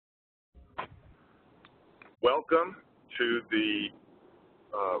Welcome to the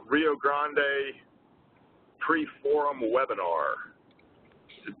Rio Grande pre-forum webinar.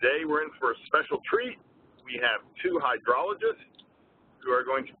 Today we're in for a special treat. We have two hydrologists who are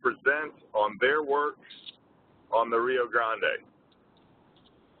going to present on their work on the Rio Grande.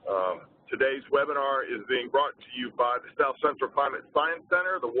 Today's webinar is being brought to you by the South Central Climate Science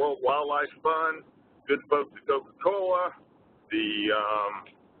Center, the World Wildlife Fund, good folks at Coca-Cola,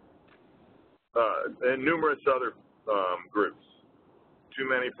 and numerous other groups. Too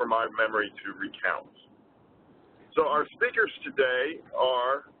many for my memory to recount. So our speakers today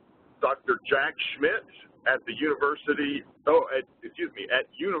are Dr. Jack Schmidt at the University, at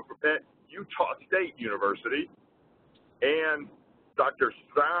Utah State University, and Dr.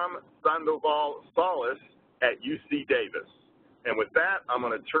 Sandoval Solis at UC Davis. And with that, I'm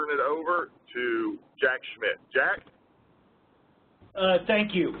going to turn it over to Jack Schmidt. Jack?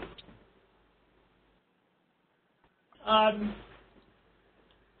 Thank you.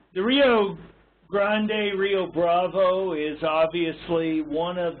 The Rio Grande Rio Bravo is obviously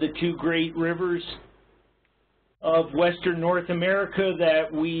one of the two great rivers of Western North America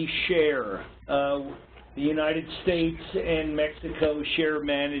that we share. The United States and Mexico share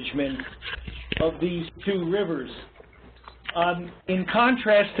management of these two rivers. In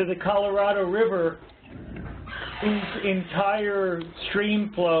contrast to the Colorado River, whose entire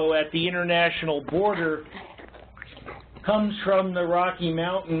stream flow at the international border comes from the Rocky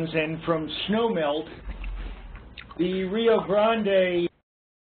Mountains and from snowmelt, the Rio Grande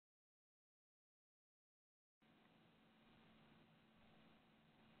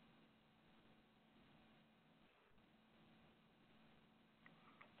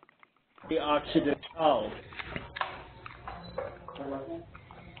Occidental.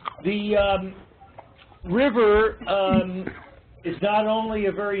 The river is not only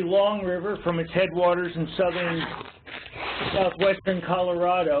a very long river from its headwaters in southwestern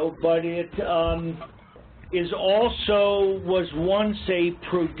Colorado, but it was once a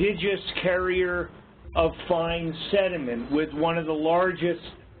prodigious carrier of fine sediment, with one of the largest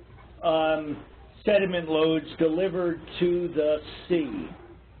sediment loads delivered to the sea.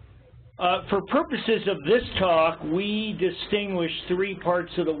 For purposes of this talk, we distinguish three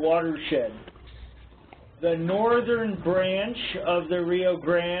parts of the watershed: the northern branch of the Rio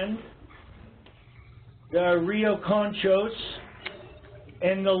Grande, the Rio Conchos,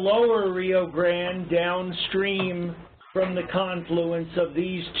 and the lower Rio Grande downstream from the confluence of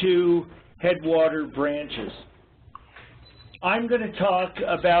these two headwater branches. I'm going to talk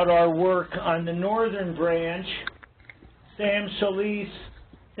about our work on the northern branch. Sam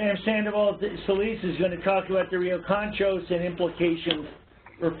Sandoval Solis is going to talk about the Rio Conchos and implications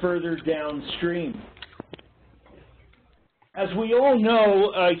for further downstream. As we all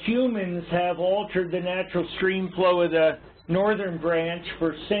know, humans have altered the natural stream flow of the northern branch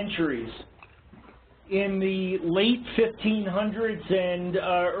for centuries. In the late 1500s and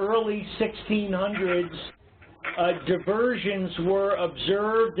early 1600s, diversions were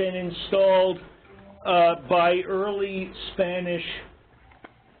observed and installed by early Spanish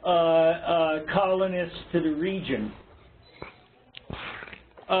colonists to the region.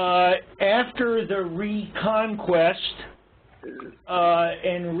 After the reconquest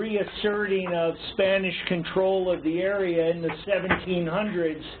and reasserting of Spanish control of the area in the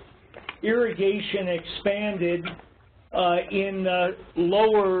 1700s, irrigation expanded in the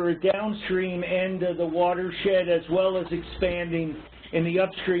lower downstream end of the watershed, as well as expanding in the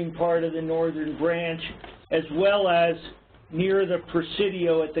upstream part of the northern branch, as well as near the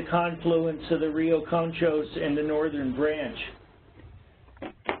Presido at the confluence of the Rio Conchos and the northern branch.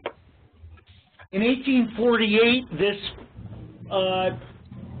 In 1848,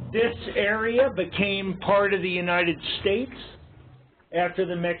 this area became part of the United States after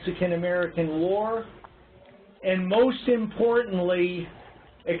the Mexican-American War, and most importantly,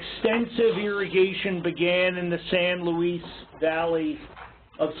 extensive irrigation began in the San Luis Valley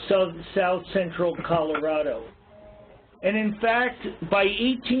of south central Colorado. And in fact, by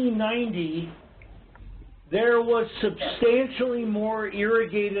 1890, there was substantially more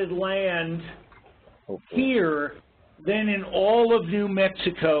irrigated land here than in all of New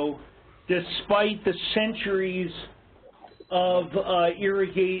Mexico, despite the centuries of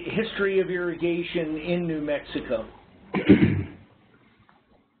history of irrigation in New Mexico.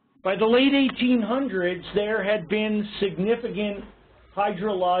 By the late 1800s, there had been significant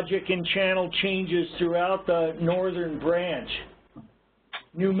hydrologic and channel changes throughout the northern branch.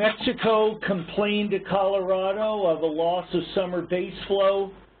 New Mexico complained to Colorado of a loss of summer base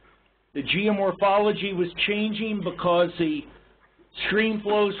flow. The geomorphology was changing because the Stream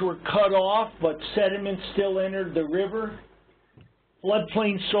flows were cut off, but sediments still entered the river.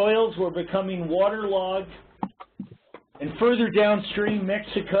 Floodplain soils were becoming waterlogged. And further downstream,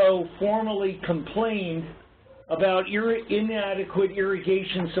 Mexico formally complained about inadequate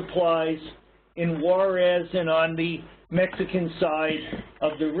irrigation supplies in Juarez and on the Mexican side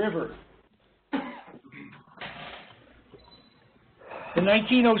of the river. The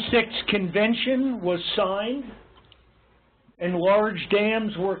 1906 convention was signed, and large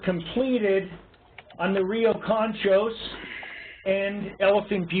dams were completed on the Rio Conchos and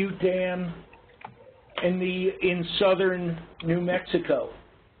Elephant Butte Dam in southern New Mexico.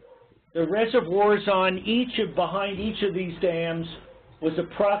 The reservoirs behind each of these dams was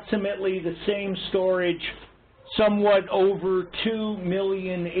approximately the same storage, somewhat over 2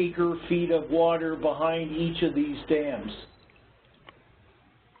 million acre-feet of water behind each of these dams.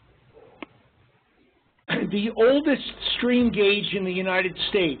 The oldest stream gauge in the United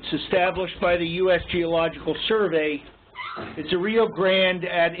States, established by the U.S. Geological Survey, is the Rio Grande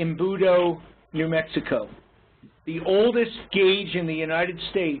at Embudo, New Mexico. The oldest gauge in the United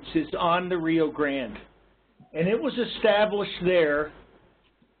States is on the Rio Grande, and it was established there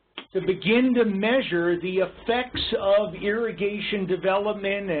to begin to measure the effects of irrigation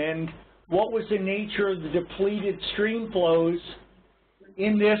development and what was the nature of the depleted stream flows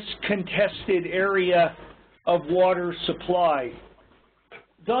in this contested area of water supply.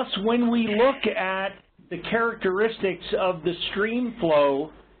 Thus, when we look at the characteristics of the stream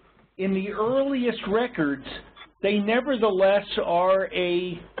flow in the earliest records, they nevertheless are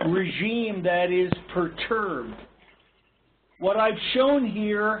a regime that is perturbed. What I've shown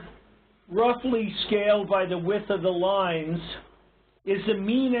here, roughly scaled by the width of the lines, is the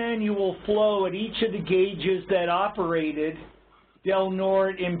mean annual flow at each of the gauges that operated: Del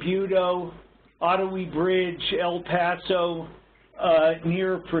Norte, Embudo, Ottawa Bridge, El Paso,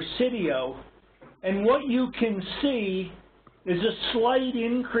 near Presido. And what you can see is a slight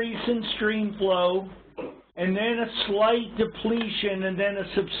increase in stream flow, and then a slight depletion, and then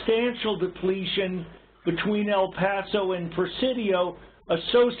a substantial depletion between El Paso and Presido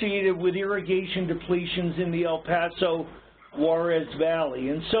associated with irrigation depletions in the El Paso Juarez Valley.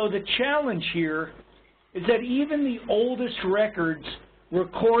 And so the challenge here is that even the oldest records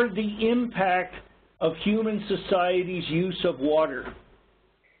record the impact of human society's use of water.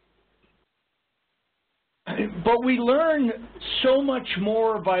 But we learn so much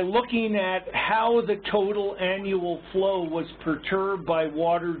more by looking at how the total annual flow was perturbed by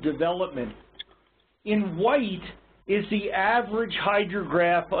water development. In white is the average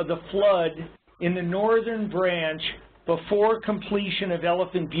hydrograph of the flood in the northern branch before completion of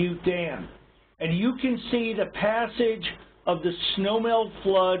Elephant Butte Dam. And you can see the passage of the snowmelt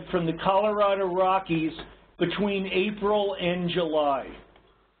flood from the Colorado Rockies between April and July.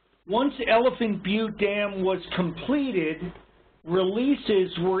 Once Elephant Butte Dam was completed,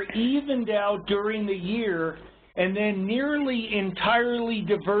 releases were evened out during the year and then nearly entirely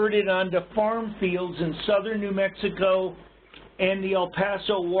diverted onto farm fields in southern New Mexico and the El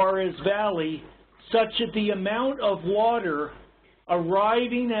Paso Juarez Valley, such that the amount of water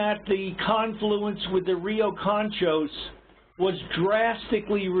arriving at the confluence with the Rio Conchos was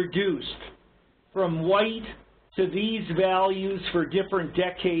drastically reduced from white to these values for different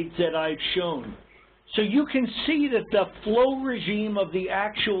decades that I've shown. So you can see that the flow regime of the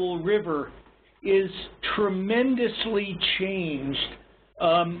actual river is tremendously changed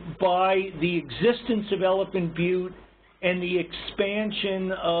by the existence of Elephant Butte and the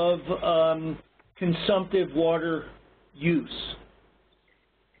expansion of consumptive water use.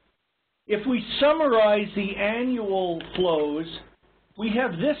 If we summarize the annual flows, we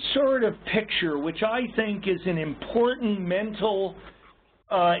have this sort of picture, which I think is an important mental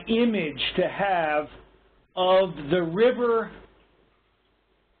image to have of the river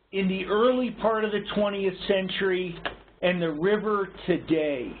in the early part of the 20th century and the river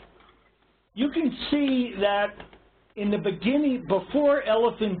today. You can see that in the beginning, before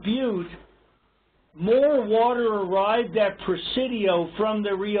Elephant Butte, more water arrived at Presidio from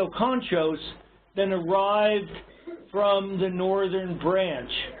the Rio Conchos than arrived from the northern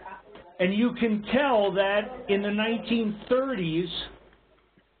branch. And you can tell that in the 1930s,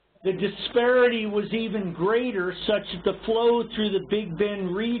 the disparity was even greater, such that the flow through the Big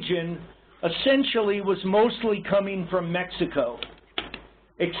Bend region essentially was mostly coming from Mexico.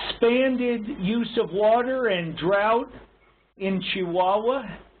 Expanded use of water and drought in Chihuahua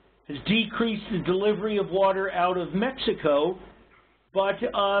has decreased the delivery of water out of Mexico, but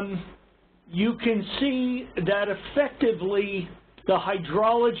you can see that effectively the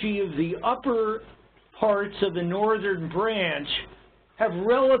hydrology of the upper parts of the northern branch have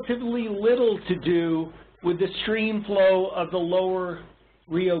relatively little to do with the stream flow of the lower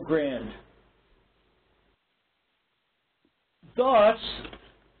Rio Grande. Thus,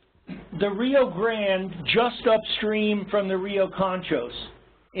 the Rio Grande, just upstream from the Rio Conchos,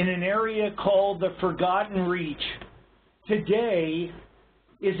 in an area called the Forgotten Reach, today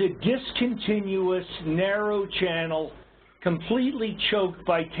is a discontinuous, narrow channel completely choked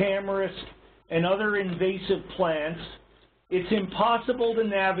by tamarisk and other invasive plants. It's impossible to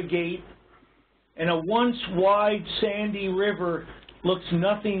navigate, and a once wide sandy river looks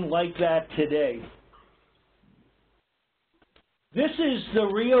nothing like that today. This is the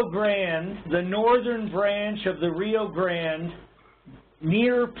Rio Grande, the northern branch of the Rio Grande,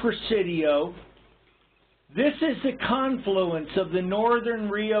 near Presido. This is the confluence of the northern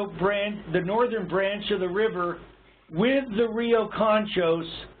branch of the river with the Rio Conchos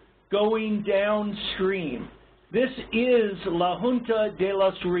going downstream. This is La Junta de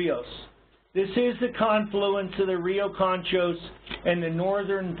los Rios. This is the confluence of the Rio Conchos and the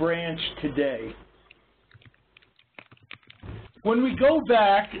northern branch today. When we go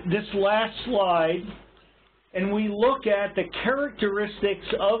back this last slide and we look at the characteristics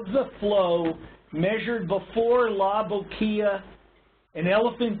of the flow measured before La Boquilla and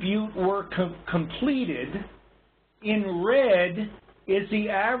Elephant Butte were completed, in red is the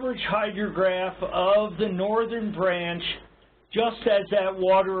average hydrograph of the northern branch just as that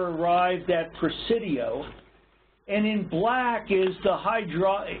water arrived at Presido, and in black is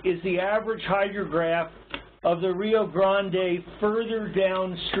the average hydrograph of the Rio Grande further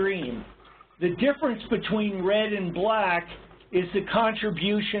downstream. The difference between red and black is the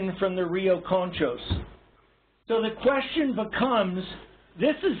contribution from the Rio Conchos. So the question becomes,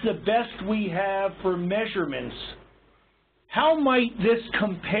 this is the best we have for measurements. How might this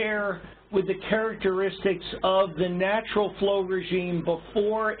compare with the characteristics of the natural flow regime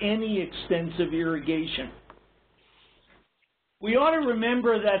before any extensive irrigation? We ought to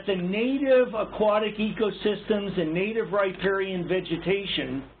remember that the native aquatic ecosystems and native riparian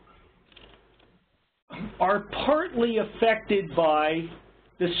vegetation are partly affected by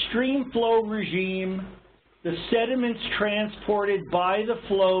the stream flow regime, the sediments transported by the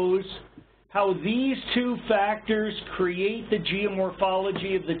flows, how these two factors create the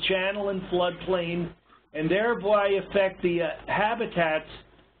geomorphology of the channel and floodplain and thereby affect the habitats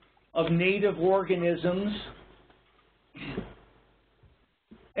of native organisms,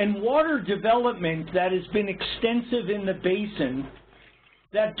 and water development that has been extensive in the basin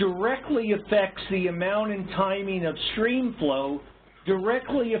that directly affects the amount and timing of stream flow,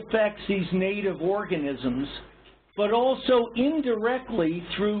 directly affects these native organisms, but also indirectly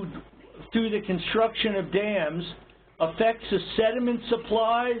through the construction of dams, affects the sediment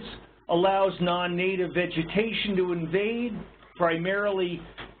supplies, allows non-native vegetation to invade, primarily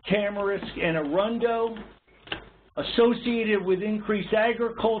tamarisk and arundo. Associated with increased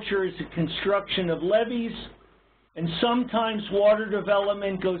agriculture is the construction of levees, and sometimes water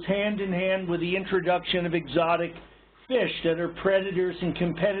development goes hand in hand with the introduction of exotic fish that are predators and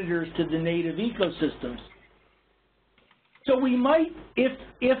competitors to the native ecosystems. So we might,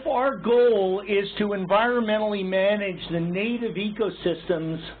 if our goal is to environmentally manage the native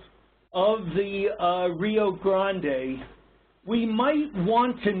ecosystems of the Rio Grande, we might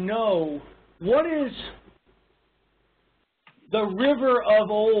want to know what is the river of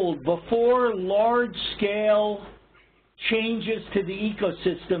old before large-scale changes to the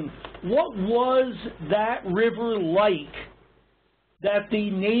ecosystem. What was that river like that the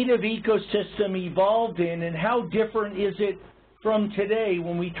native ecosystem evolved in, and how different is it from today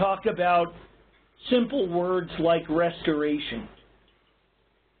when we talk about simple words like restoration?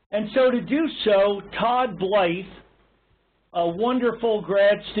 And so to do so, Todd Blythe, a wonderful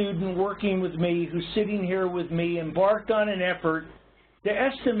grad student working with me who's sitting here with me, embarked on an effort to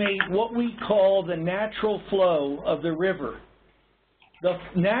estimate what we call the natural flow of the river. The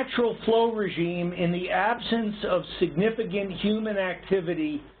natural flow regime in the absence of significant human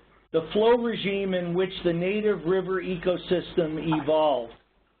activity, the flow regime in which the native river ecosystem evolved.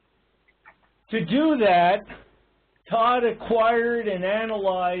 To do that, Todd acquired and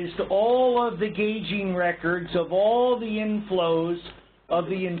analyzed all of the gaging records of all the inflows of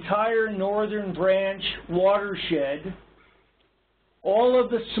the entire northern branch watershed, all of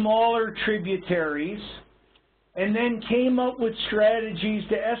the smaller tributaries, and then came up with strategies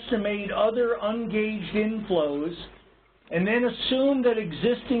to estimate other ungauged inflows, and then assumed that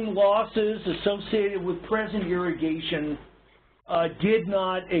existing losses associated with present irrigation did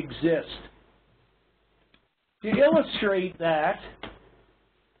not exist. To illustrate that,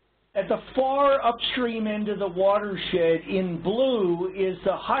 At the far upstream end of the watershed, in blue, is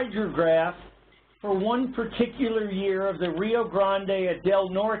the hydrograph for one particular year of the Rio Grande at Del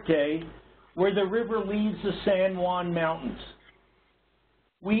Norte, where the river leaves the San Juan Mountains.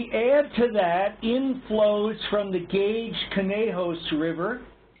 We add to that inflows from the gauge Conejos River.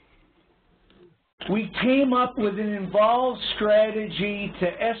 We came up with an involved strategy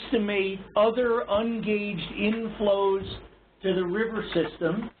to estimate other ungaged inflows to the river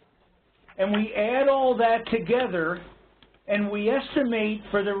system, and we add all that together, and we estimate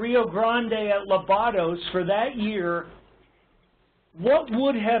for the Rio Grande at Labados for that year what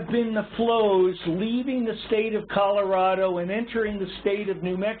would have been the flows leaving the state of Colorado and entering the state of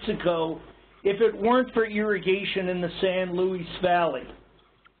New Mexico if it weren't for irrigation in the San Luis Valley.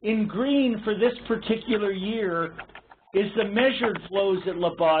 In green for this particular year is the measured flows at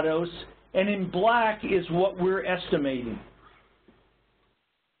Labados, and in black is what we're estimating.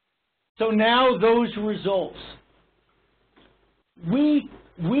 So now those results. We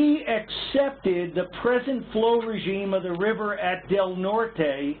accepted the present flow regime of the river at Del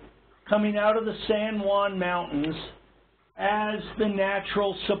Norte coming out of the San Juan Mountains as the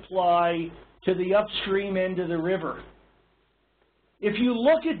natural supply to the upstream end of the river. If you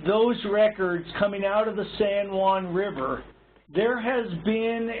look at those records coming out of the San Juan River, there has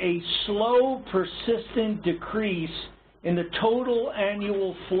been a slow, persistent decrease in the total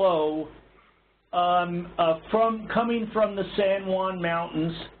annual flow coming from the San Juan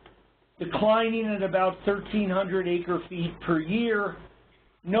Mountains, declining at about 1,300 acre-feet per year.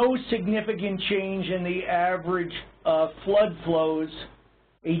 No significant change in the average flood flows,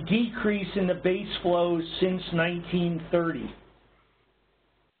 a decrease in the base flows since 1930.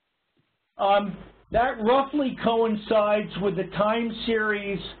 That roughly coincides with the time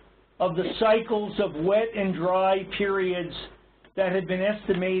series of the cycles of wet and dry periods that had been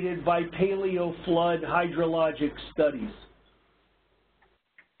estimated by paleo-flood hydrologic studies.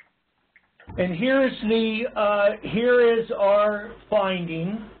 And here is our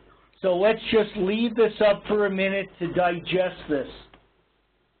finding. So let's just leave this up for a minute to digest this.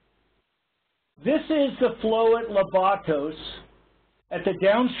 This is the flow at Labados at the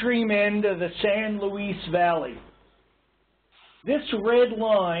downstream end of the San Luis Valley. This red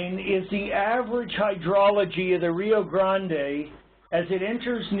line is the average hydrology of the Rio Grande as it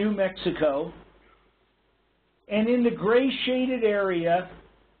enters New Mexico, and in the gray shaded area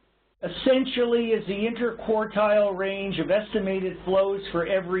essentially is the interquartile range of estimated flows for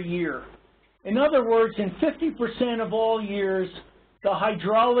every year. In other words, in 50% of all years, the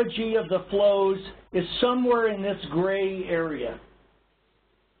hydrology of the flows is somewhere in this gray area.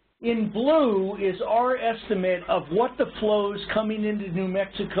 In blue is our estimate of what the flows coming into New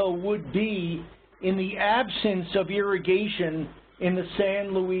Mexico would be in the absence of irrigation in the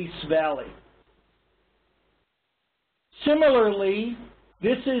San Luis Valley. Similarly,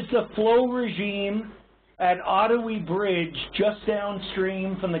 this is the flow regime at Ottawa Bridge, just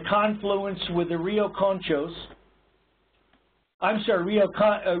downstream from the confluence with the Rio Conchos. Rio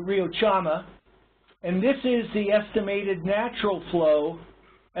Chama, and this is the estimated natural flow.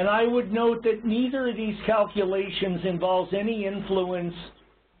 And I would note that neither of these calculations involves any influence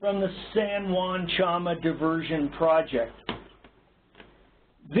from the San Juan Chama diversion project.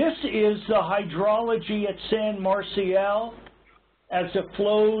 This is the hydrology at San Marcial as the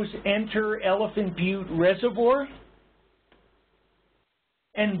flows enter Elephant Butte Reservoir.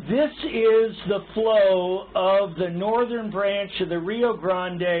 And this is the flow of the northern branch of the Rio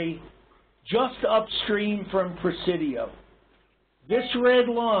Grande just upstream from Presido. This red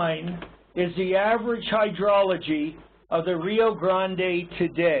line is the average hydrology of the Rio Grande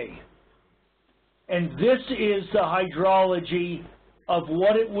today. And this is the hydrology of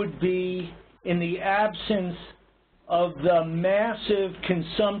what it would be in the absence of the massive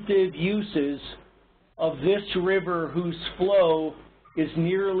consumptive uses of this river, whose flow is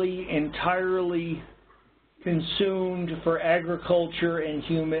nearly entirely consumed for agriculture and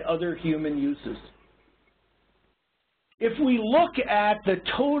other human uses. If we look at the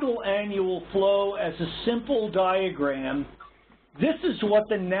total annual flow as a simple diagram, this is what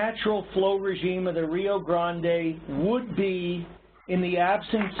the natural flow regime of the Rio Grande would be in the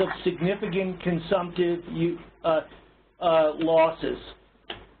absence of significant consumptive losses.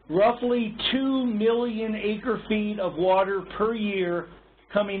 Roughly 2 million acre-feet of water per year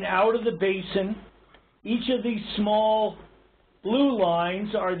coming out of the basin. Each of these small blue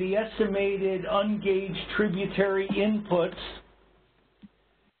lines are the estimated ungauged tributary inputs.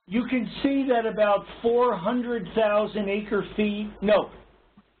 You can see that about 400,000 acre-feet,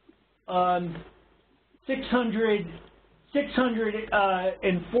 600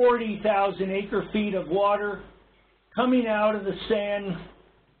 640,000 acre-feet of water coming out of the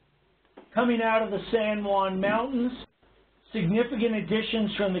San Juan Mountains, significant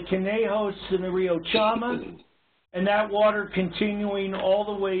additions from the Conejos and the Rio Chama, and that water continuing all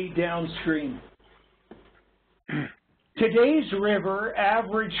the way downstream. Today's river,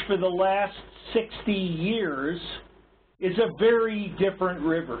 average for the last 60 years, is a very different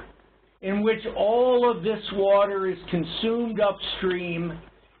river, in which all of this water is consumed upstream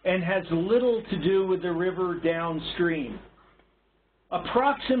and has little to do with the river downstream.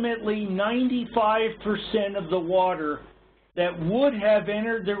 Approximately 95% of the water that would have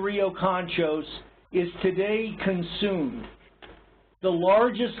entered the Rio Conchos is today consumed. The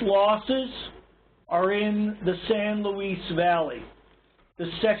largest losses are in the San Luis Valley. The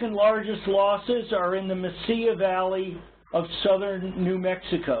second largest losses are in the Mesilla Valley of southern New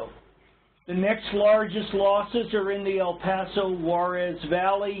Mexico. The next largest losses are in the El Paso Juarez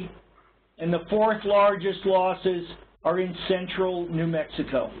Valley, and the fourth largest losses are in central New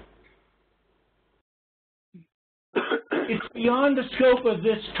Mexico. It's beyond the scope of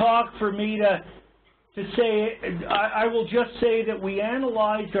this talk for me to say, I will just say that we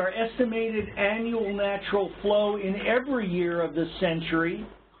analyzed our estimated annual natural flow in every year of the century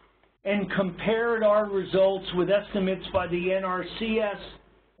and compared our results with estimates by the NRCS,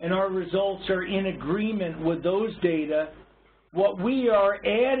 and our results are in agreement with those data. What we are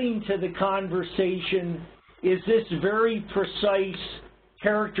adding to the conversation is this very precise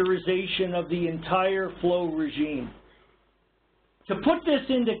characterization of the entire flow regime. To put this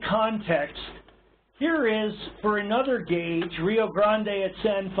into context, here is, for another gauge, Rio Grande at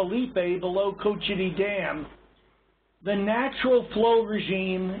San Felipe below Cochiti Dam, the natural flow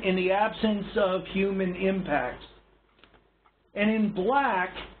regime in the absence of human impacts. And in black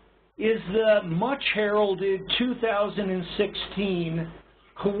is the much heralded 2016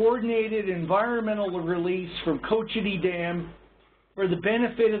 coordinated environmental release from Cochiti Dam for the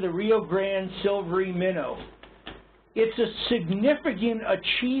benefit of the Rio Grande silvery minnow. It's a significant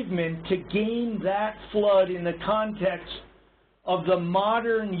achievement to gain that flood in the context of the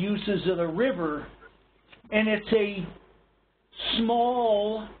modern uses of the river, and it's a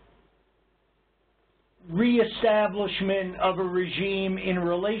small reestablishment of a regime in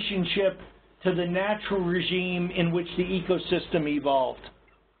relationship to the natural regime in which the ecosystem evolved.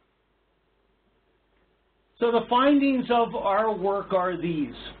 So the findings of our work are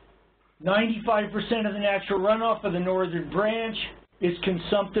these. 95% of the natural runoff of the northern branch is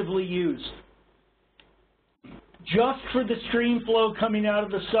consumptively used. Just for the stream flow coming out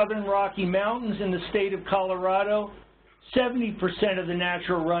of the southern Rocky Mountains in the state of Colorado, 70% of the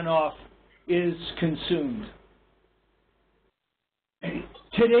natural runoff is consumed.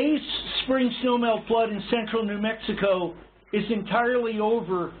 Today's spring snowmelt flood in central New Mexico is entirely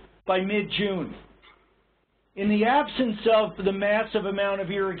over by mid-June. In the absence of the massive amount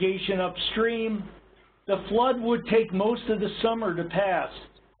of irrigation upstream, the flood would take most of the summer to pass,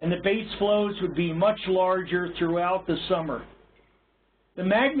 and the base flows would be much larger throughout the summer. The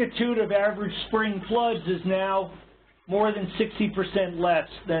magnitude of average spring floods is now more than 60% less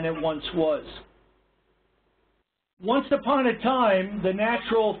than it once was. Once upon a time, the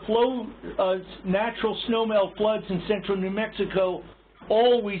natural snowmelt floods in central New Mexico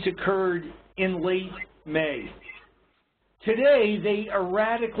always occurred in late May. Today, they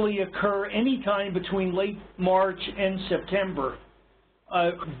erratically occur anytime between late March and September,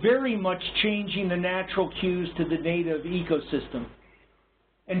 very much changing the natural cues to the native ecosystem.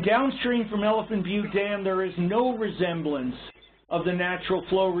 And downstream from Elephant Butte Dam, there is no resemblance of the natural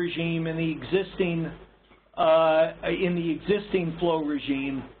flow regime in the existing flow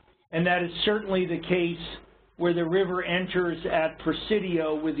regime, and that is certainly the case where the river enters at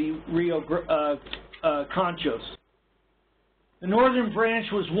Presido with the Rio Conchos. The northern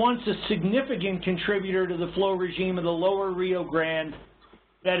branch was once a significant contributor to the flow regime of the lower Rio Grande.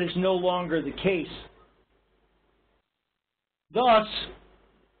 That is no longer the case. Thus,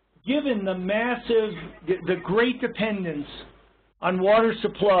 given the great dependence on water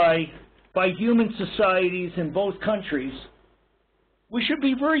supply by human societies in both countries, we should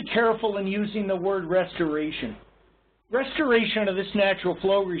be very careful in using the word restoration. Restoration of this natural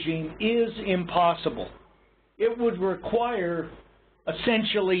flow regime is impossible. It would require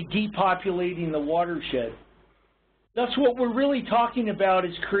essentially depopulating the watershed. Thus, what we're really talking about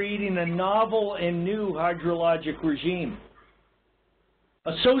is creating a novel and new hydrologic regime.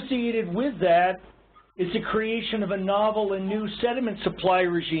 Associated with that is the creation of a novel and new sediment supply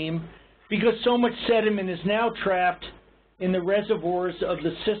regime, because so much sediment is now trapped in the reservoirs of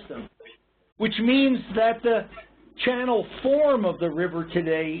the system, which means that the channel form of the river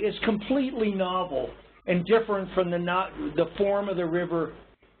today is completely novel and different from the form of the river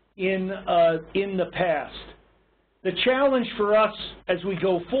in the past. The challenge for us as we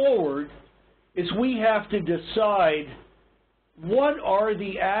go forward is we have to decide what are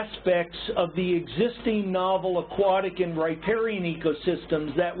the aspects of the existing novel aquatic and riparian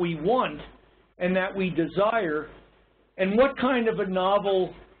ecosystems that we want and that we desire, and what kind of a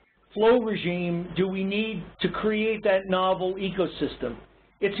novel flow regime do we need to create that novel ecosystem.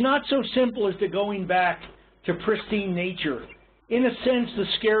 It's not so simple as to going back to pristine nature. In a sense, the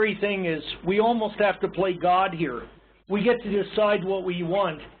scary thing is we almost have to play God here. We get to decide what we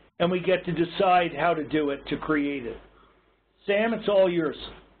want, and we get to decide how to do it, to create it. Sam, it's all yours.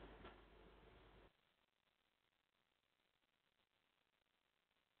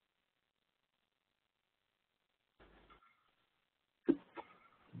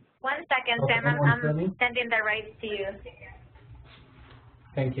 One second, Sam. I'm sending the rights to you.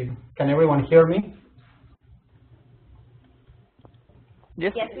 Thank you. Can everyone hear me?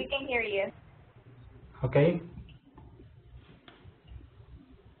 Yes, we can hear you. Okay.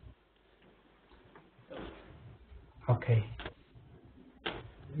 Okay.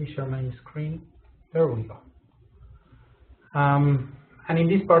 Let me share my screen. There we go. And in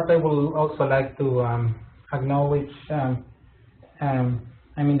this part, I will also like to acknowledge,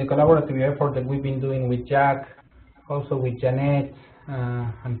 the collaborative effort that we've been doing with Jack, also with Janet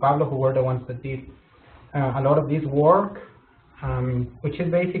and Pablo, who were the ones that did a lot of this work, which is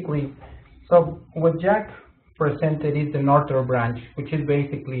basically, so what Jack presented is the northern branch, which is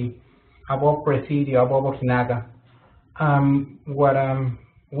basically above Presido, above Ojinaga. What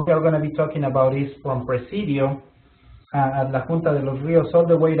we are going to be talking about is from Presido at La Junta de los Ríos all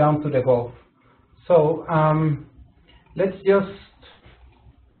the way down to the Gulf. So let's just,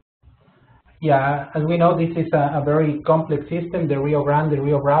 as we know, this is a very complex system, the Rio Grande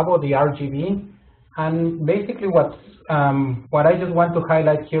Río Bravo, the RGB. And basically what I just want to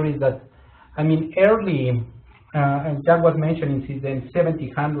highlight here is that, early, Jack was mentioning since the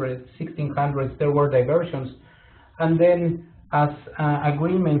 1700s, 1600s, there were diversions. And then as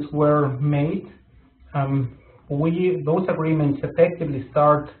agreements were made, those agreements effectively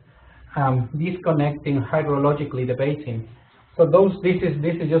start disconnecting hydrologically the basin. So this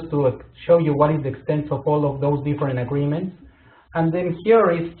is just to show you what is the extent of all of those different agreements. And then here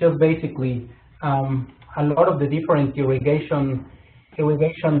is just basically a lot of the different irrigation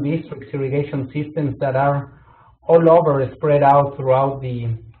districts, irrigation systems that are all over, spread out throughout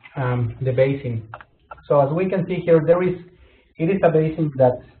the basin. So as we can see here, it is a basin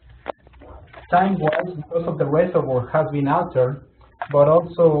that time-wise, because of the reservoir, has been altered, but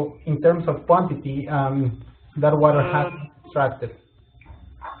also in terms of quantity, that water has been extracted.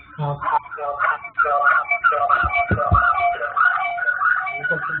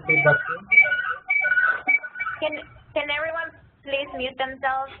 Can everyone please mute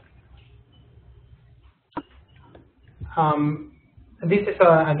themselves? This is,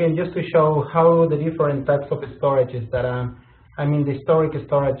 again, just to show how the different types of storages that, the historic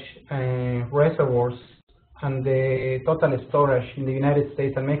storage reservoirs and the total storage in the United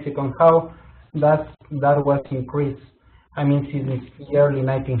States and Mexico, and how that was increased, since the early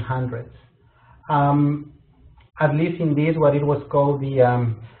 1900s. At least in this, what it was called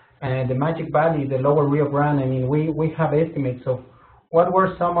the Magic Valley, the lower Rio Grande, we have estimates of what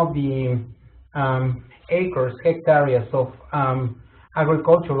were some of the acres, hectares of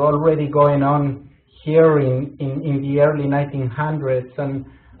agriculture already going on here in the early 1900s, and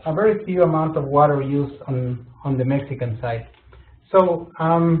a very few amount of water used on the Mexican side. So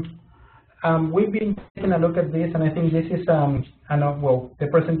we've been taking a look at this, and I think this is, the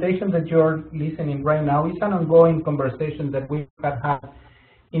presentation that you're listening right now is an ongoing conversation that we have had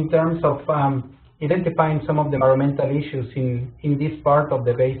in terms of identifying some of the environmental issues in this part of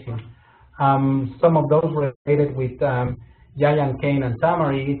the basin. Some of those related with giant cane and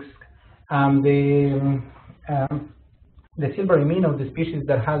tamarix, the silvery minnow, the species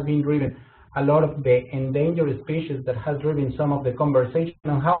that has been driven, a lot of the endangered species that has driven some of the conversation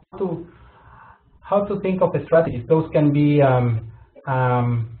on how to think of the strategies. Those can be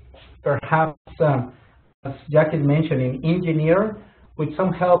perhaps, as Jack is mentioning, engineered with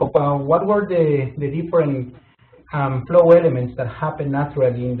some help of what were the different flow elements that happen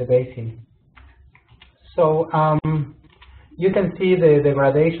naturally in the basin. So you can see the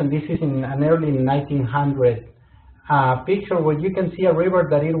degradation. This is in an early 1900 picture where you can see a river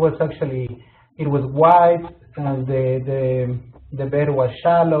that it was wide, and the bed was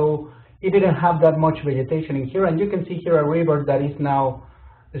shallow. It didn't have that much vegetation in here, and you can see here a river that is now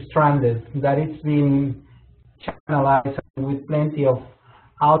stranded, that it's been channelized with plenty of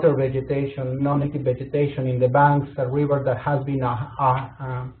outer vegetation, non-native vegetation in the banks, a river that has been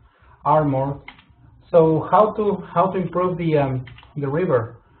armored. So how to improve the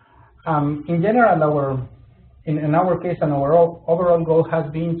river? In general, in our case, and our overall goal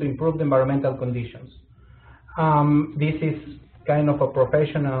has been to improve the environmental conditions. This is kind of a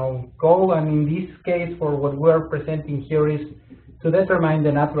professional goal, and in this case, for what we're presenting here is to determine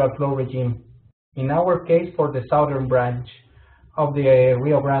the natural flow regime. In our case, for the southern branch of the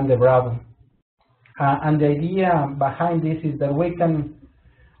Rio Grande Bravo. And the idea behind this is that we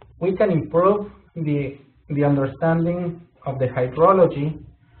can improve the understanding of the hydrology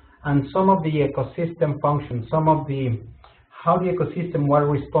and some of the ecosystem functions, some of how the ecosystem were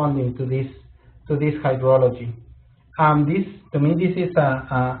responding to this hydrology. To me, this is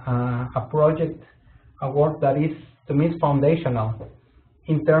a project, a work that is, to me, is foundational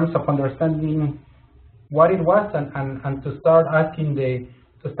in terms of understanding what it was and to start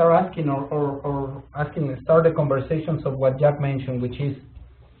start the conversations of what Jack mentioned, which is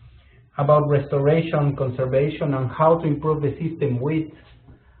about restoration, conservation, and how to improve the system with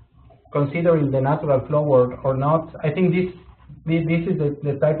considering the natural flow or not. I think this is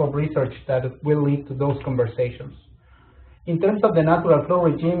the type of research that will lead to those conversations. In terms of the natural flow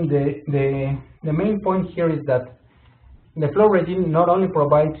regime, the main point here is that the flow regime not only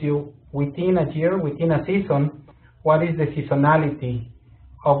provides you within a year, within a season, what is the seasonality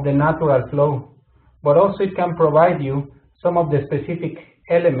of the natural flow, but also it can provide you some of the specific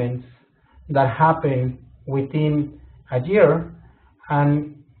elements that happen within a year,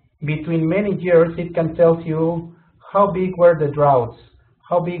 and between many years it can tell you how big were the droughts,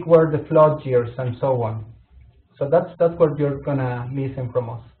 how big were the flood years, and so on. So that's what you're gonna listen from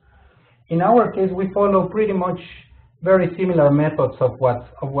us. In our case, we follow pretty much very similar methods of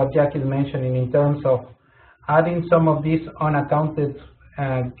what Jack is mentioning in terms of adding some of these unaccounted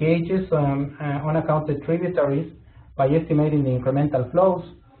gauges, unaccounted tributaries by estimating the incremental flows,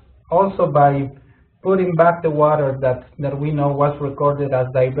 also by putting back the water that we know was recorded as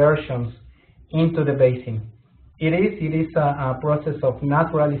diversions into the basin. It is a process of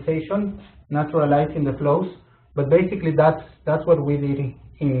naturalization, naturalizing the flows, but basically that's what we did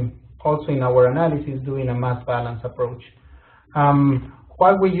also in our analysis, doing a mass balance approach.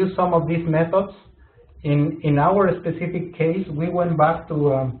 While we use some of these methods, in our specific case, we went back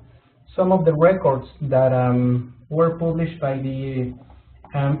to some of the records that were published by the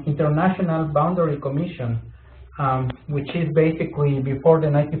International Boundary Commission, which is basically before the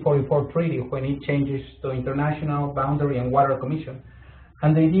 1944 treaty, when it changes to International Boundary and Water Commission.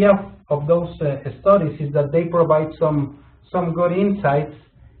 And the idea of those studies is that they provide some good insights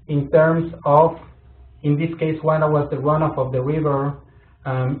in terms of, in this case, one was the runoff of the river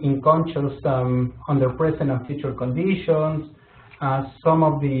in Conchos under present and future conditions, some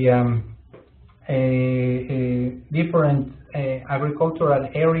of the different agricultural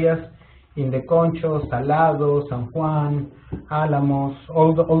areas in the Conchos, Salado, San Juan, Alamos,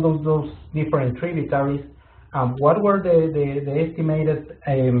 all those different tributaries. What were the estimated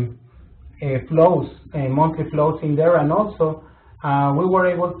flows, monthly flows in there, and also we were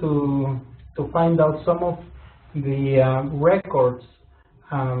able to find out some of the records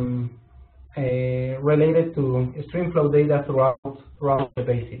related to stream flow data throughout the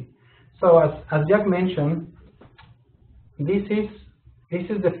basin. So as Jack mentioned, this is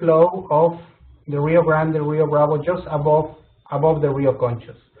the flow of the Rio Grande Rio Bravo just above the Rio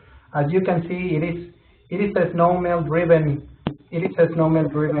Conchos. As you can see, it is a snowmelt driven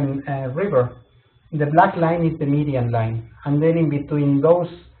river. The black line is the median line, and then in between those,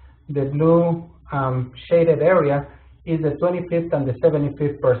 the blue shaded area is the 25th and the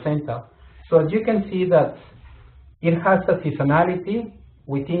 75th percentile. So as you can see that it has a seasonality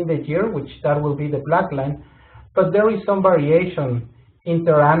within the year, which that will be the black line, but there is some variation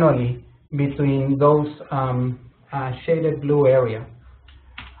interannually between those shaded blue area.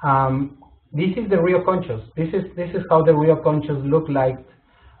 This is the Rio Conchos. This is how the Rio Conchos look like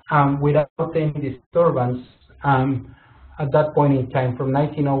without any disturbance at that point in time, from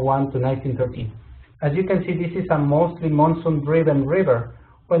 1901 to 1913. As you can see, this is a mostly monsoon-driven river.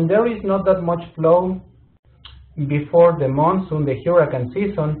 When there is not that much flow before the monsoon, the hurricane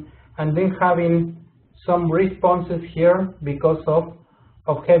season, and then having some responses here because of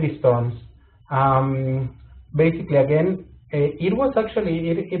heavy storms. Basically, again,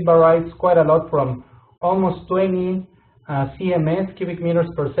 it varies quite a lot from almost 20 CMS, cubic meters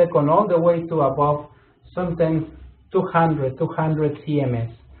per second, all the way to above sometimes 200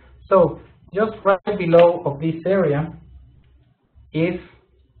 CMS. So just right below of this area is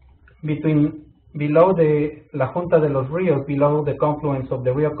between below the La Junta de los Rios, below the confluence of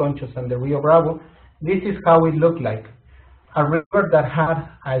the Rio Conchos and the Rio Bravo, this is how it looked like. A river that had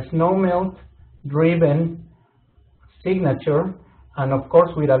a snowmelt-driven signature, and of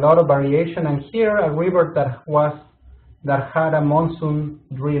course with a lot of variation, and here a river that had a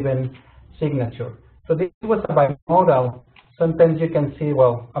monsoon-driven signature. So this was a bimodal. Sometimes you can see,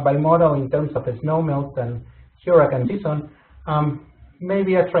 well, a bimodal in terms of a snowmelt and hurricane season,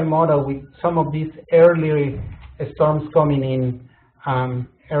 maybe a trimodal with some of these early storms coming in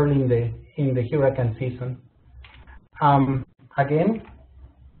early in the hurricane season. Again,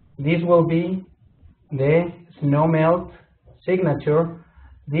 this will be the snowmelt signature.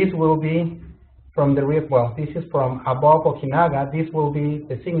 This will be from the Rio, well, this is from above Ojinaga. This will be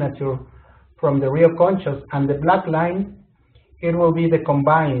the signature from the Rio Conchos, and the black line, it will be the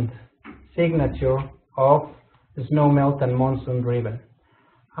combined signature of snowmelt and monsoon driven.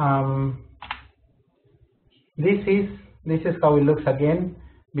 This is how it looks again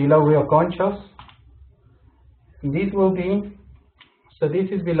below Rio Conchos. This will be, so this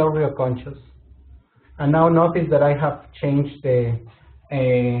is below Rio Conchos. And now notice that I have changed the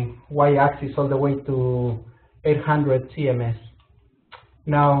y-axis all the way to 800 cms.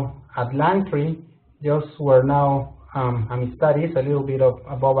 Now at Langtree, those were now Amistad is a little bit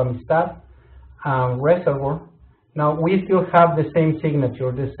above Amistad reservoir. Now we still have the same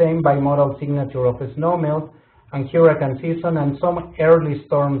signature, the same bimodal signature of a snowmelt and hurricane season, and some early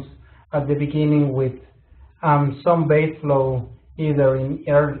storms at the beginning with some base flow either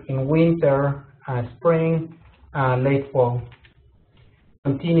in winter, spring, late fall.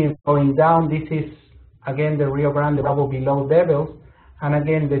 Continue going down. This is again the Rio Grande Bravo below Devils, and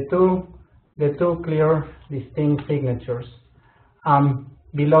again the two clear distinct signatures.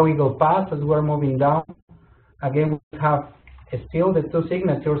 Below Eagle Pass, as we're moving down, again we have still the two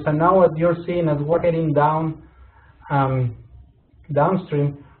signatures, and now what you're seeing as we're getting down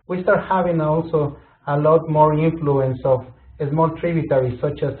downstream, we start having also a lot more influence of small tributaries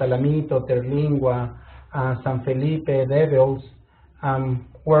such as Alamito, Terlingua, San Felipe, Devils,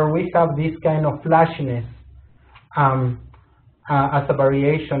 where we have this kind of flashiness as a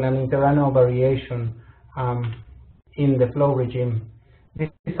variation, an interannual variation in the flow regime. This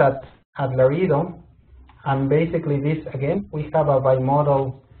is at Laredo, and basically this, again, we have a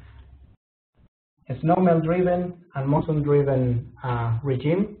bimodal snowmelt-driven and monsoon-driven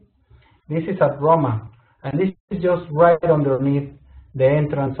regime. This is at Roma, and this is just right underneath the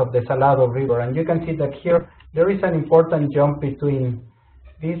entrance of the Salado River. And you can see that here there is an important jump between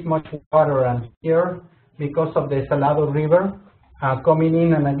this much water and here because of the Salado River coming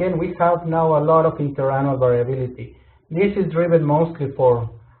in. And again, we have now a lot of interannual variability. This is driven mostly for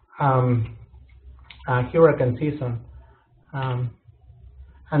hurricane season.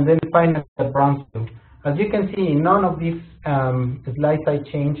 And then finally at Brownsville. As you can see, in none of these slides I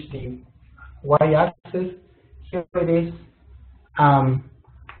changed the y-axis. Here it is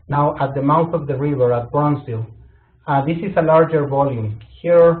now at the mouth of the river at Brownsville. This is a larger volume.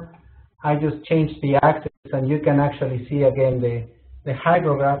 Here I just changed the axis, and you can actually see again the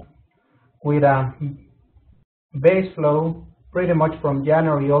hydrograph with a base flow pretty much from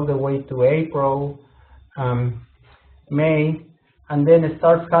January all the way to April, May, and then it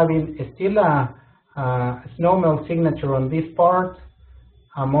starts having still a snowmelt signature on this part,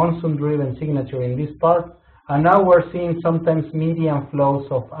 a monsoon-driven signature in this part, and now we're seeing sometimes median flows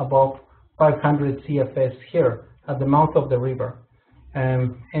of above 500 CFS here at the mouth of the river,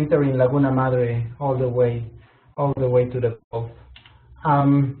 entering Laguna Madre all the way to the Gulf.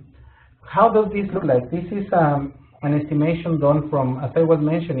 How does this look like? This is an estimation done from, as I was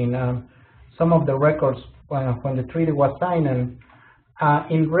mentioning, some of the records when the treaty was signed, and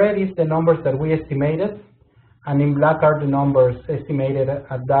in red is the numbers that we estimated, and in black are the numbers estimated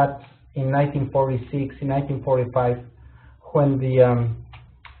at that in 1946, in 1945, when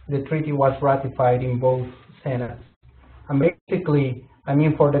the treaty was ratified in both Senates. And basically, I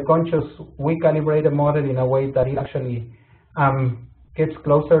mean, for the Conchos, we calibrate the model in a way that it actually gets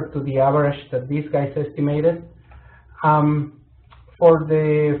closer to the average that these guys estimated. For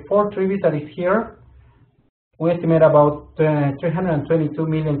the 4 tributaries here, we estimate about 322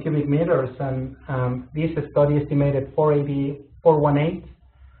 million cubic meters, and this study estimated 418.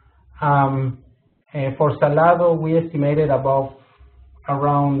 For Salado, we estimated about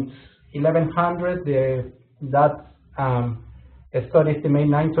around 1,100. That study estimate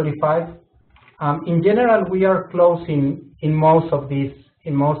 925. In general, we are close in most of these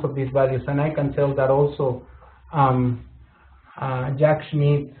values, and I can tell that also. Jack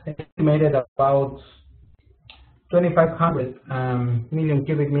Schmidt estimated about 2,500 million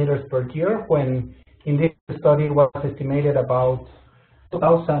cubic meters per year, when in this study it was estimated about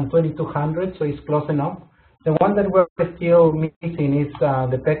 2,000, 2,200, so it's close enough. The one that we're still missing is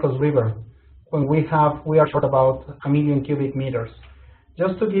the Pecos River, when we are short about 1 million cubic meters.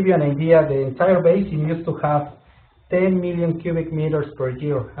 Just to give you an idea, the entire basin used to have 10 million cubic meters per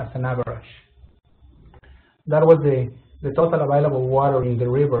year as an average. That was the total available water in the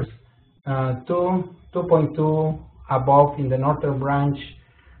rivers. 2.2 above in the northern branch,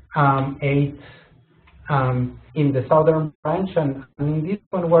 8 in the southern branch, and in this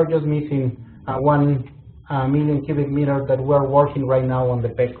one we're just missing 1 million cubic meters that we're working right now on the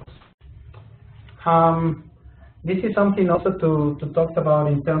Pecos. This is something also to talk about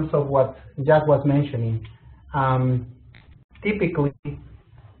in terms of what Jack was mentioning. Typically,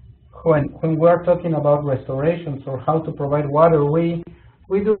 when we're talking about restorations or how to provide water, we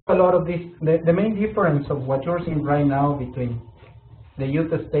do a lot of this. The main difference of what you're seeing right now between the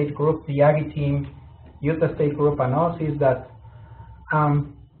Utah State group, the Aggie team, Utah State group, and us is that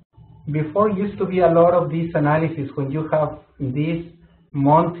before used to be a lot of these analysis when you have these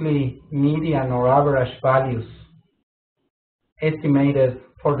monthly median or average values estimated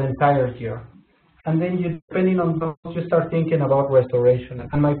for the entire year. And then you, depending on those, you start thinking about restoration.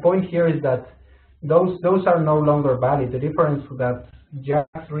 And my point here is that those are no longer valid. The difference that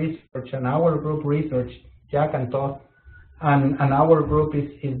Jack's research and our group research, Jack and Todd, and our group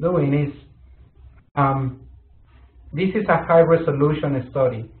is doing is, this is a high resolution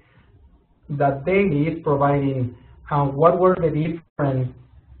study that daily is providing what were the different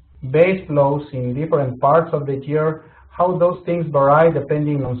base flows in different parts of the year, how those things vary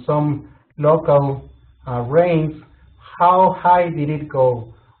depending on some local rains, how high did it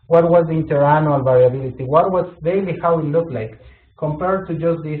go, what was the interannual variability, what was daily, how it looked like, compared to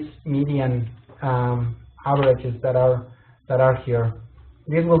just these median averages that are here.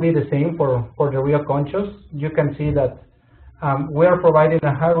 This will be the same for the Rio Conchos. You can see that we are providing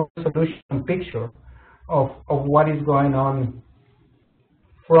a high resolution picture of what is going on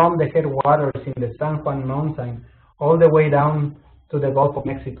from the headwaters in the San Juan Mountain all the way down to the Gulf of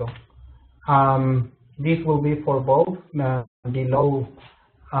Mexico. This will be for both below.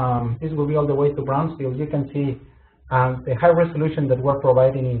 This will be all the way to Brownsville. You can see the high resolution that we're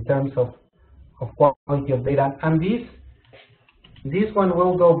providing in terms of quality of data. And this one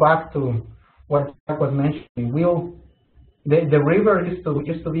will go back to what I was mentioning. The river used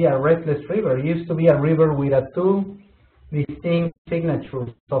to be a restless river. It used to be a river with two distinct signatures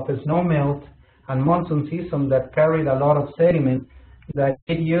of a snow melt and monsoon season that carried a lot of sediment that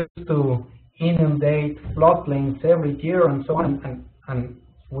it used to inundate floodplains every year and so on. And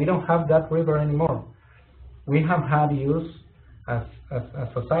we don't have that river anymore. We have had use as a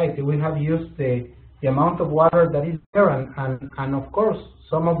society. We have used the amount of water that is there, and of course,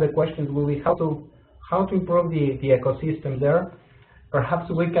 some of the questions will be how to improve the ecosystem there. Perhaps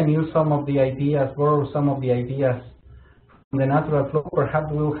we can use some of the ideas, borrow some of the ideas from the natural flow.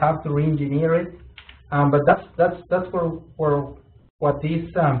 Perhaps we'll have to re-engineer it. But that's where what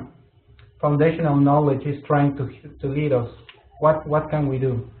this foundational knowledge is trying to lead us. What can we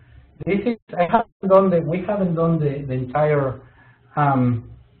do? We haven't done the entire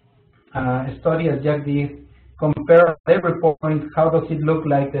study as Jack did. Compare every point. How does it look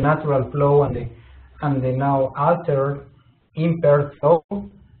like the natural flow and the now altered, impaired flow?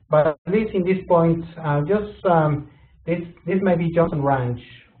 But at least in this point, this may be Johnson Ranch.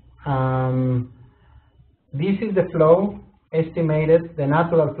 This is the flow estimated, the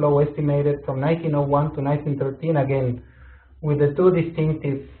natural flow estimated from 1901 to 1913, again, with the two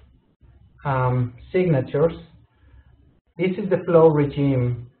distinctive signatures. This is the flow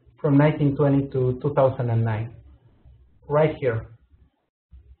regime from 1920 to 2009, right here.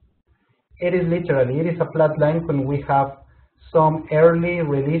 It is literally, it is a flat line when we have some early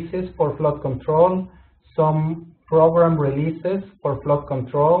releases for flood control, some program releases for flood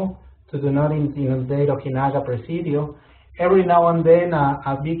control to do not inundate Ojinaga, Presido. Every now and then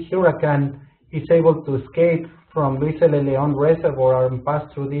a big hurricane is able to escape from Luis L. Leon Reservoir and pass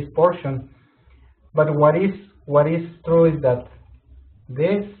through this portion. But what is true is that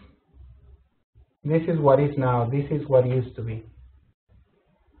this is what is now. This is what used to be.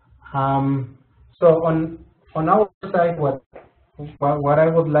 So on our side, what I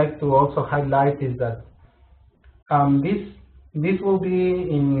would like to also highlight is that this will be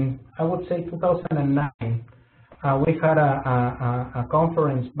in, I would say, 2009. We had a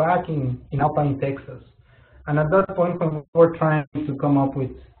conference back in Alpine, Texas, and at that point when we were trying to come up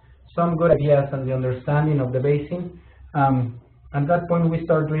with some good ideas and the understanding of the basin, at that point we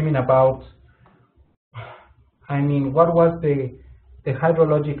started dreaming about I mean, what was the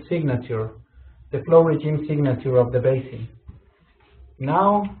hydrologic signature, the flow regime signature of the basin.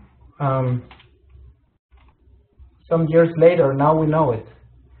 Now, some years later, now we know it.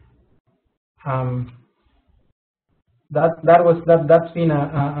 That's been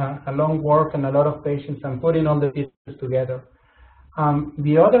a long work and a lot of patience and putting all the pieces together.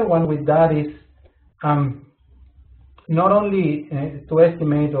 The other one with that is not only to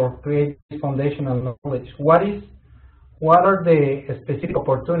estimate or create foundational knowledge. What are the specific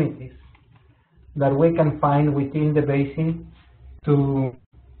opportunities that we can find within the basin to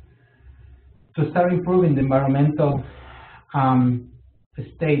start improving the environmental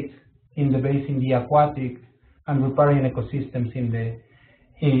state in the basin, the aquatic and riparian ecosystems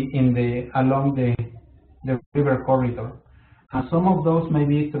along the river corridor. Some of those may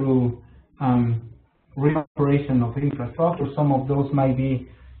be through reoperation of infrastructure. Some of those might be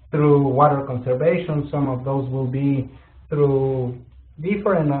through water conservation. Some of those will be through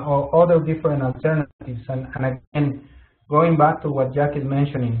different or other different alternatives. And again, going back to what Jack is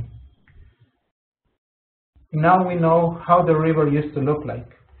mentioning, now we know how the river used to look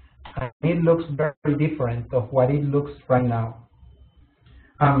like. And it looks very different of what it looks right now.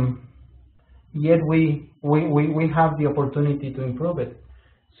 Yet we have the opportunity to improve it.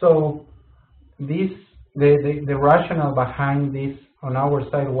 So the rationale behind this on our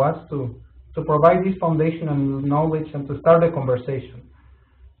side was to provide this foundational knowledge and to start a conversation.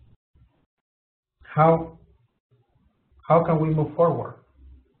 How can we move forward?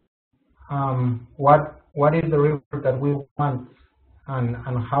 What is the river that we want, and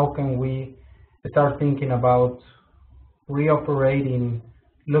how can we start thinking about reoperating,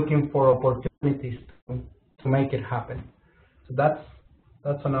 looking for opportunities to make it happen? So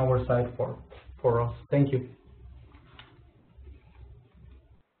that's on our side for us. Thank you.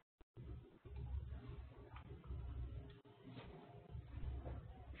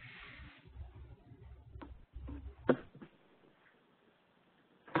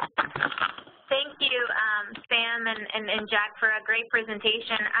 Thank you, Sam and Jack, for a great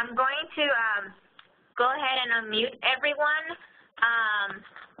presentation. I'm going to go ahead and unmute everyone.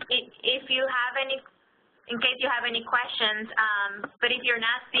 If you have any, in case you have any questions, but if you're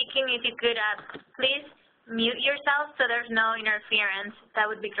not speaking, if you could please mute yourself so there's no interference, that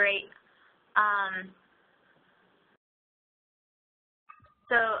would be great.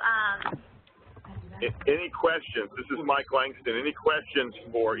 Any questions? This is Mike Langston. Any questions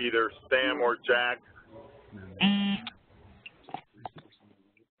for either Sam or Jack?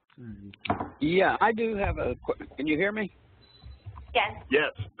 Yeah, I do have a question. Can you hear me? Yes.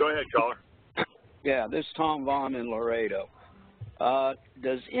 Yes. Go ahead, caller. Yeah, this is Tom Vaughn in Laredo.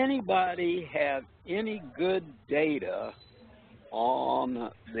 Does anybody have any good data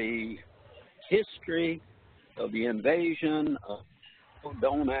on the history of the invasion of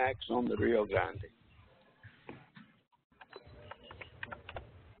Donax on the Rio Grande?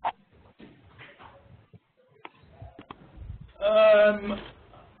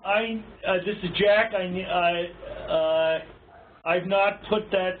 This is Jack. I've not put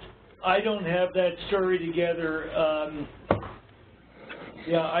that. I don't have that story together.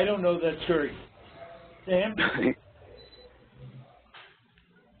 Yeah, I don't know that story. Sam?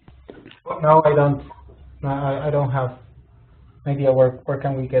 No, I don't. I don't have idea where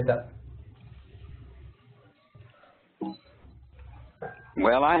can we get that.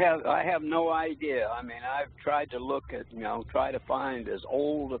 Well, I have no idea. I mean, I've tried to look at, try to find as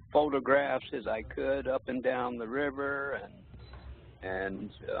old photographs as I could up and down the river and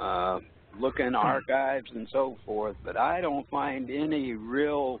look in archives and so forth, but I don't find any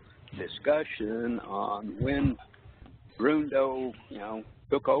real discussion on when Brundo,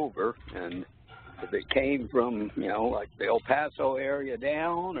 took over, and if it came from, like the El Paso area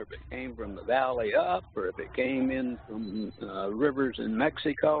down, or if it came from the valley up, or if it came in from rivers in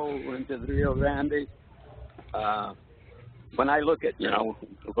Mexico into the Rio Grande. When I look at,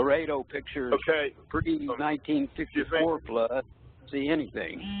 Laredo pictures, okay, pre-1964 flood, see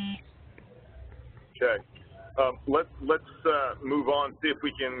anything. Okay. Let's move on, see if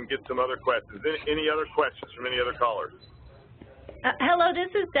we can get some other questions. Any other questions from any other callers? Hello,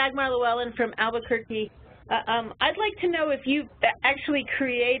 this is Dagmar Llewellyn from Albuquerque. I'd like to know if you've actually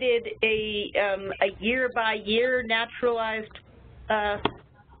created a year-by-year naturalized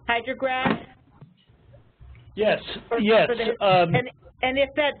hydrograph. Yes, yes. And if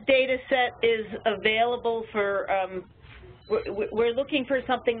that data set is available for, we're looking for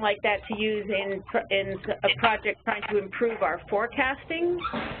something like that to use in a project trying to improve our forecasting.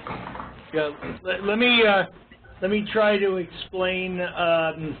 Yeah, let me try to explain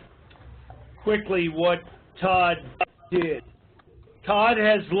quickly what Todd did. Todd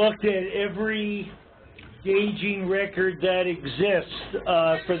has looked at every gaging record that exists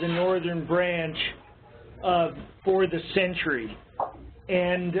for the northern branch for the century.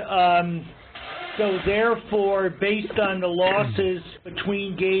 And so therefore, based on the losses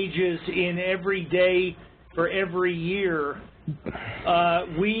between gauges in every day for every year,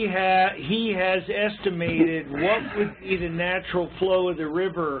 he has estimated what would be the natural flow of the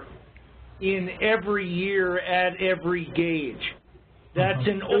river in every year at every gauge. That's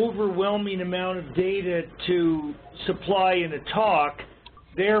an overwhelming amount of data to supply in a talk.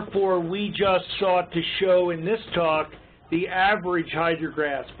 Therefore, we just sought to show in this talk the average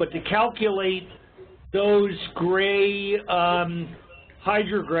hydrographs. But to calculate those gray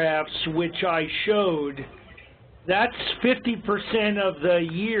hydrographs which I showed, that's 50% of the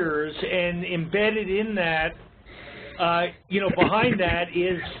years, and embedded in that, behind that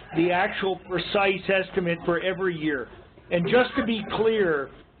is the actual precise estimate for every year. And just to be clear,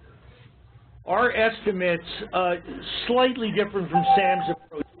 our estimates, slightly different from Sam's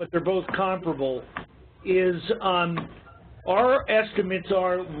approach, but they're both comparable, is our estimates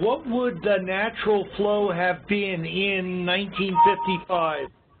are what would the natural flow have been in 1955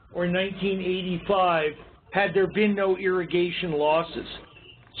 or 1985 had there been no irrigation losses.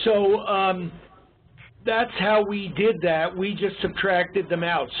 So that's how we did that. We just subtracted them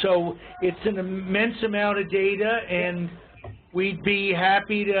out. So it's an immense amount of data, and we'd be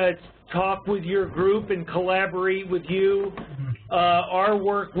happy to talk with your group and collaborate with you. Our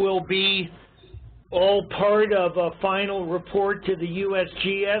work will be all part of a final report to the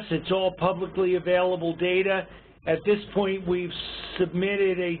USGS. It's all publicly available data. At this point, we've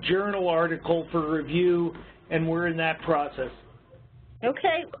submitted a journal article for review, and we're in that process.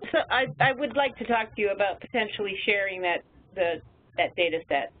 Okay, so I would like to talk to you about potentially sharing that data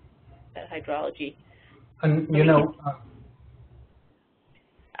set, that hydrology. And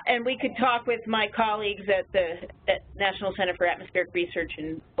and we could talk with my colleagues at the National Center for Atmospheric Research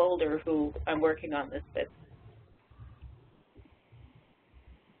in Boulder, who I'm working on this with.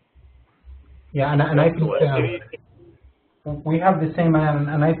 Yeah, and I think we have the same,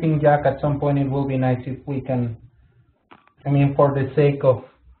 and I think, Jack, at some point it will be nice if we can, for the sake of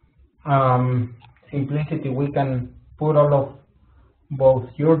simplicity, we can put all of both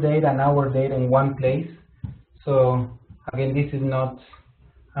your data and our data in one place. So, again, this is not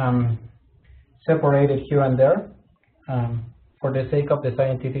separated here and there for the sake of the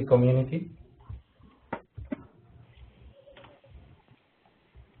scientific community.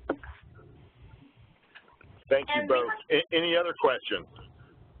 Thank you both. Any other questions?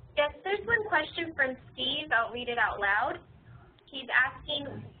 Yes, there's one question from Steve. I'll read it out loud. He's asking,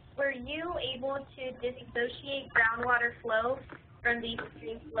 were you able to disassociate groundwater flow from these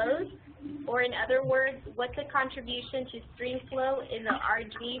stream flows? Or in other words, what's the contribution to stream flow in the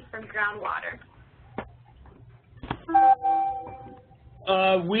RG from groundwater?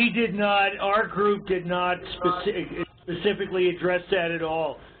 We did not, our group did not specifically address that at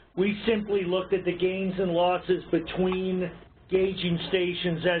all. We simply looked at the gains and losses between gauging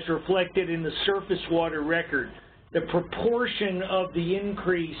stations as reflected in the surface water record. The proportion of the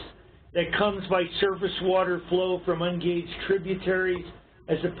increase that comes by surface water flow from ungauged tributaries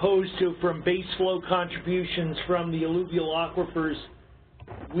as opposed to from base flow contributions from the alluvial aquifers,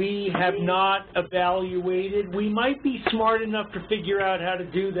 we have not evaluated. We might be smart enough to figure out how to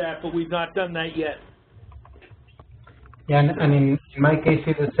do that, but we've not done that yet. Yeah, and in my case,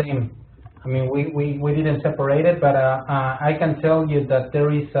 it's the same. We didn't separate it, but I can tell you that there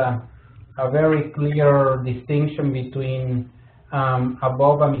is a very clear distinction between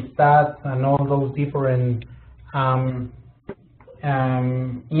above Amistad and all those different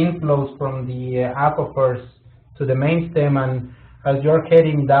inflows from the aquifers to the main stem, and as you're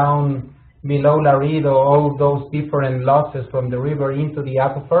heading down below Laredo, all those different losses from the river into the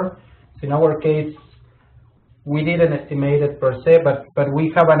aquifer. So in our case, we didn't estimate it per se, but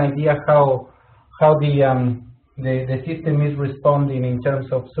we have an idea how the system is responding in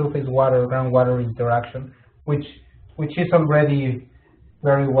terms of surface water groundwater interaction, which is already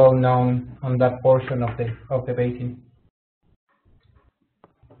very well known on that portion of the basin.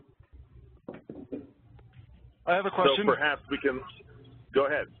 I have a question. So perhaps we can go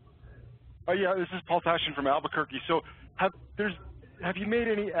ahead. Yeah, this is Paul Tashin from Albuquerque. So have you made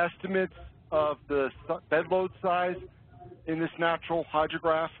any estimates of the bed load size in this natural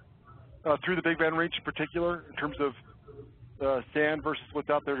hydrograph through the Big Bend Range in particular, in terms of sand versus what's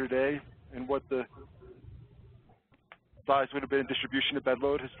out there today, and what the size would have been in distribution of bed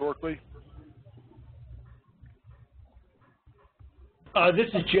load historically? This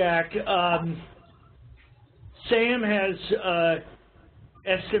is Jack. Sam has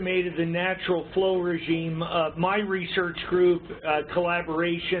estimated the natural flow regime. My research group,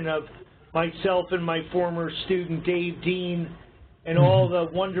 collaboration of myself and my former student Dave Dean, and all the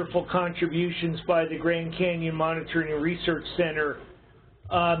wonderful contributions by the Grand Canyon Monitoring and Research Center,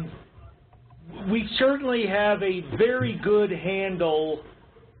 we certainly have a very good handle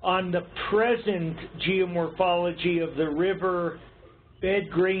on the present geomorphology of the river, bed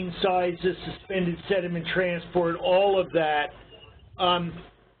grain sizes, suspended sediment transport, all of that. To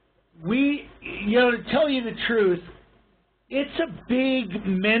tell you the truth, it's a big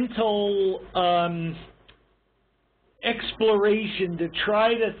mental exploration to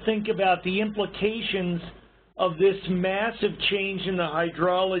try to think about the implications of this massive change in the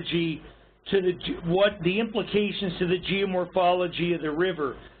hydrology to the implications to the geomorphology of the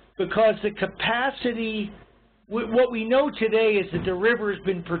river, because the capacity, what we know today is that the river has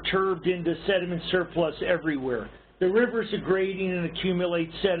been perturbed into sediment surplus everywhere. The rivers are grading and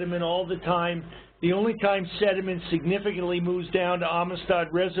accumulate sediment all the time. The only time sediment significantly moves down to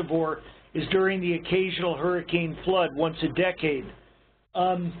Amistad Reservoir is during the occasional hurricane flood once a decade.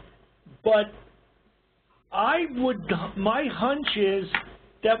 But my hunch is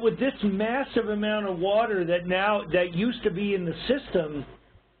that with this massive amount of water that used to be in the system,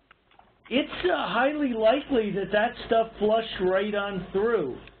 it's highly likely that stuff flushed right on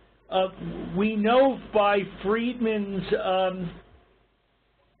through. We know by Friedman's,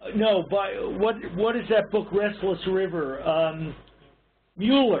 what is that book, Restless River?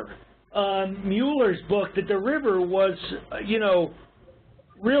 Mueller. Mueller's book, that the river was,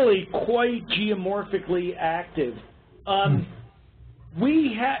 really quite geomorphically active.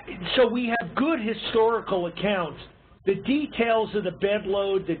 We have good historical accounts. The details of the bed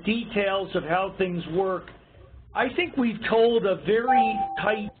load, the details of how things work. I think we've told a very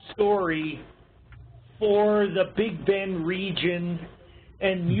tight story for the Big Bend region,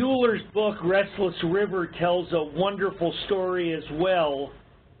 and Mueller's book, Restless River, tells a wonderful story as well.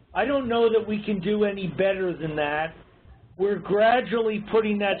 I don't know that we can do any better than that. We're gradually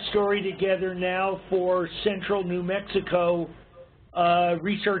putting that story together now for Central New Mexico.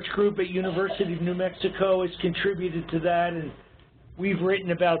 Research group at University of New Mexico has contributed to that, and we've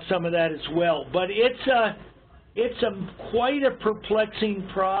written about some of that as well. But it's quite a perplexing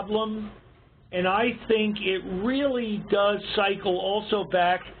problem, and I think it really does cycle also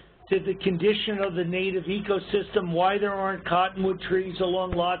back to the condition of the native ecosystem, why there aren't cottonwood trees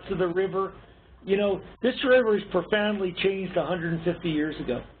along lots of the river. This river is profoundly changed 150 years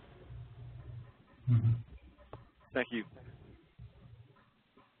ago. Thank you.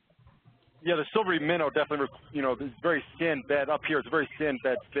 Yeah, the silvery minnow definitely, is very thin bed. Up here, it's a very thin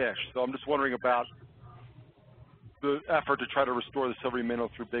bed fish. So I'm just wondering about the effort to try to restore the silvery minnow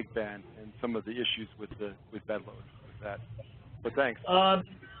through Big Bend and some of the issues with bed loads with that. But thanks.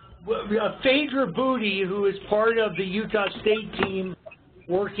 Phaedra Booty, who is part of the Utah State team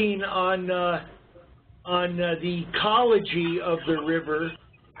working on the ecology of the river,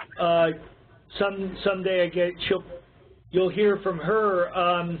 someday you'll hear from her.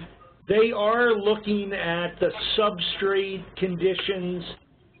 They are looking at the substrate conditions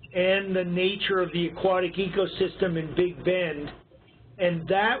and the nature of the aquatic ecosystem in Big Bend, and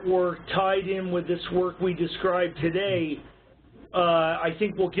that work tied in with this work we described today, I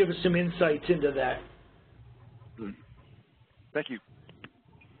think will give us some insights into that. Thank you.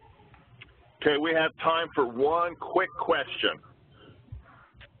 Okay, we have time for one quick question.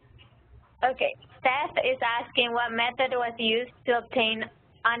 Okay, Steph is asking what method was used to obtain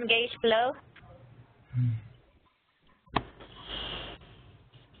ungauged flow.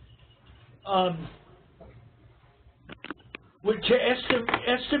 To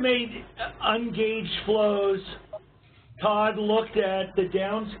estimate ungauged flows, Todd looked at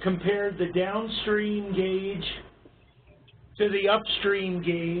compared the downstream gauge to the upstream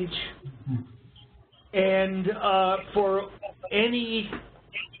gauge, and for any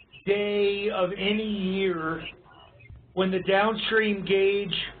day of any year, when the downstream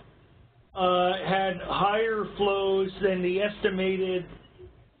gauge had higher flows than the estimated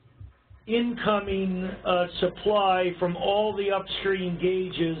incoming supply from all the upstream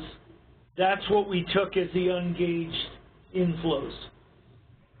gauges, that's what we took as the ungauged inflows.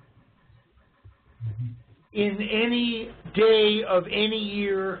 In any day of any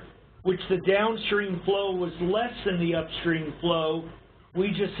year which the downstream flow was less than the upstream flow,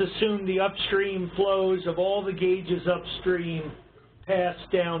 we just assumed the upstream flows of all the gauges upstream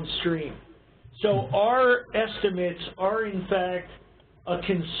passed downstream. So our estimates are in fact a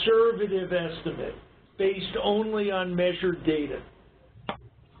conservative estimate based only on measured data.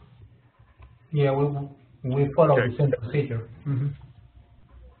 Yeah, We follow the same procedure. Mm-hmm.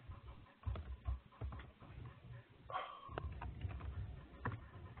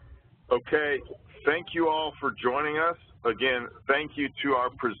 Okay, thank you all for joining us. Again, thank you to our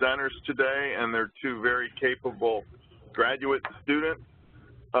presenters today and their two very capable graduate students.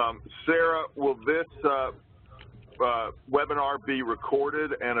 Sarah, will this webinar be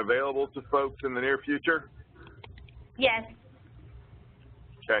recorded and available to folks in the near future? Yes.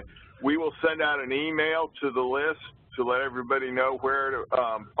 Okay. We will send out an email to the list to let everybody know where to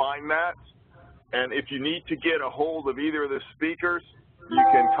find that. And if you need to get a hold of either of the speakers, you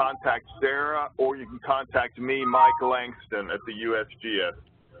can contact Sarah or you can contact me, Mike Langston, at the USGS.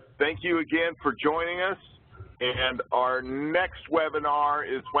 Thank you again for joining us. And our next webinar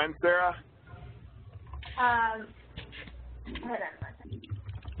is when, Sarah? Hold on one second.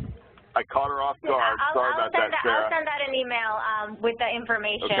 I caught her off guard. Sorry about that, Sarah. I'll send out an email with the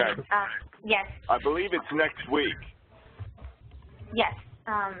information. Okay. Yes. I believe it's next week. Yes.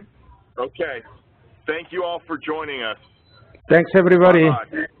 Okay. Thank you all for joining us. Thanks, everybody.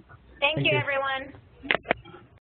 Bye-bye. Thank you, everyone.